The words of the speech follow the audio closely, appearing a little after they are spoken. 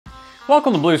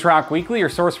Welcome to Blues Rock Weekly, your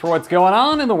source for what's going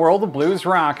on in the world of blues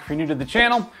rock. If you're new to the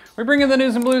channel, we bring you the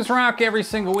news in blues rock every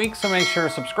single week, so make sure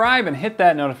to subscribe and hit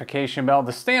that notification bell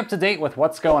to stay up to date with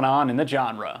what's going on in the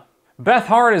genre. Beth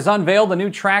Hart has unveiled a new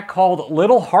track called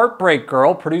Little Heartbreak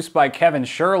Girl, produced by Kevin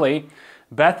Shirley.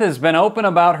 Beth has been open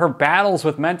about her battles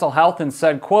with mental health and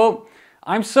said, quote,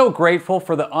 "I'm so grateful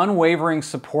for the unwavering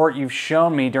support you've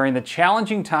shown me during the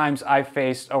challenging times I've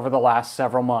faced over the last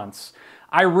several months.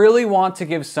 I really want to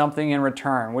give something in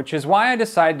return, which is why I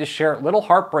decided to share Little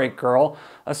Heartbreak Girl,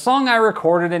 a song I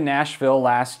recorded in Nashville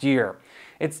last year.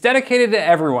 It's dedicated to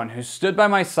everyone who stood by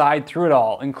my side through it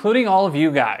all, including all of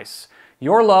you guys.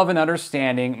 Your love and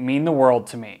understanding mean the world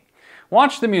to me."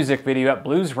 Watch the music video at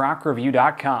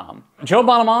bluesrockreview.com. Joe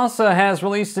Bonamassa has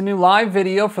released a new live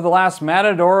video for the last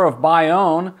Matador of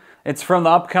Bayonne. It's from the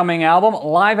upcoming album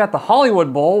Live at the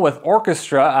Hollywood Bowl with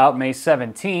Orchestra, out May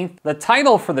 17th. The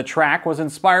title for the track was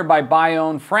inspired by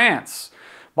Bayonne, France.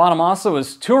 Bonamassa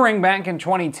was touring back in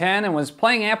 2010 and was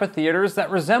playing amphitheaters that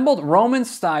resembled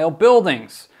Roman-style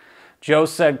buildings. Joe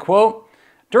said, quote,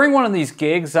 "During one of these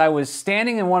gigs, I was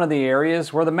standing in one of the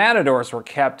areas where the matadors were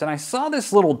kept, and I saw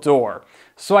this little door.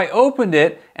 So I opened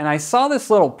it, and I saw this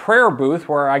little prayer booth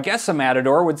where I guess a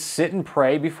matador would sit and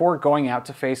pray before going out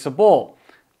to face a bull.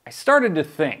 I started to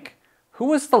think, who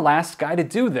was the last guy to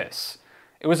do this?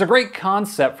 It was a great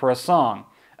concept for a song.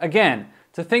 Again,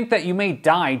 to think that you may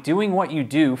die doing what you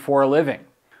do for a living."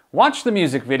 Watch the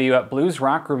music video at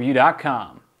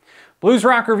bluesrockreview.com. Blues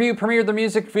Rock Review premiered the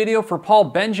music video for Paul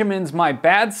Benjaman's My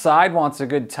Bad Side Wants a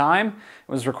Good Time.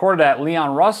 It was recorded at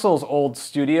Leon Russell's old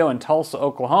studio in Tulsa,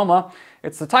 Oklahoma.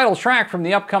 It's the title track from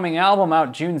the upcoming album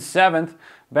out June 7th.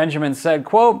 Benjaman said,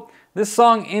 quote, "This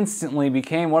song instantly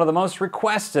became one of the most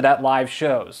requested at live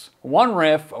shows. One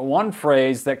riff, one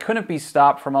phrase that couldn't be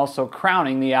stopped from also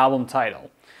crowning the album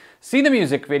title." See the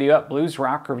music video at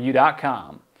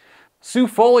bluesrockreview.com. Sue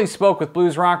Foley spoke with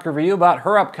Blues Rock Review about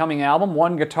her upcoming album,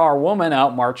 One Guitar Woman,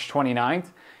 out March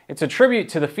 29th. It's a tribute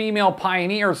to the female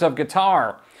pioneers of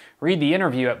guitar. Read the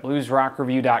interview at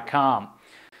bluesrockreview.com.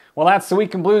 Well, that's the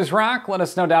week in blues rock. Let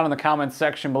us know down in the comments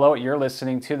section below what you're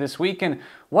listening to this week and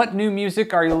what new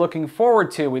music are you looking forward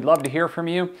to. We'd love to hear from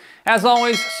you. As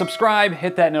always, subscribe,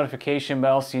 hit that notification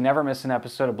bell so you never miss an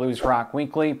episode of Blues Rock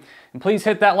Weekly. And please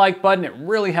hit that like button. It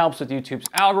really helps with YouTube's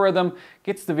algorithm,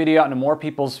 gets the video out into more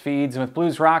people's feeds, and with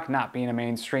blues rock not being a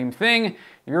mainstream thing,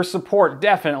 your support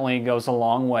definitely goes a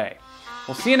long way.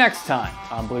 We'll see you next time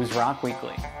on Blues Rock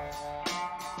Weekly.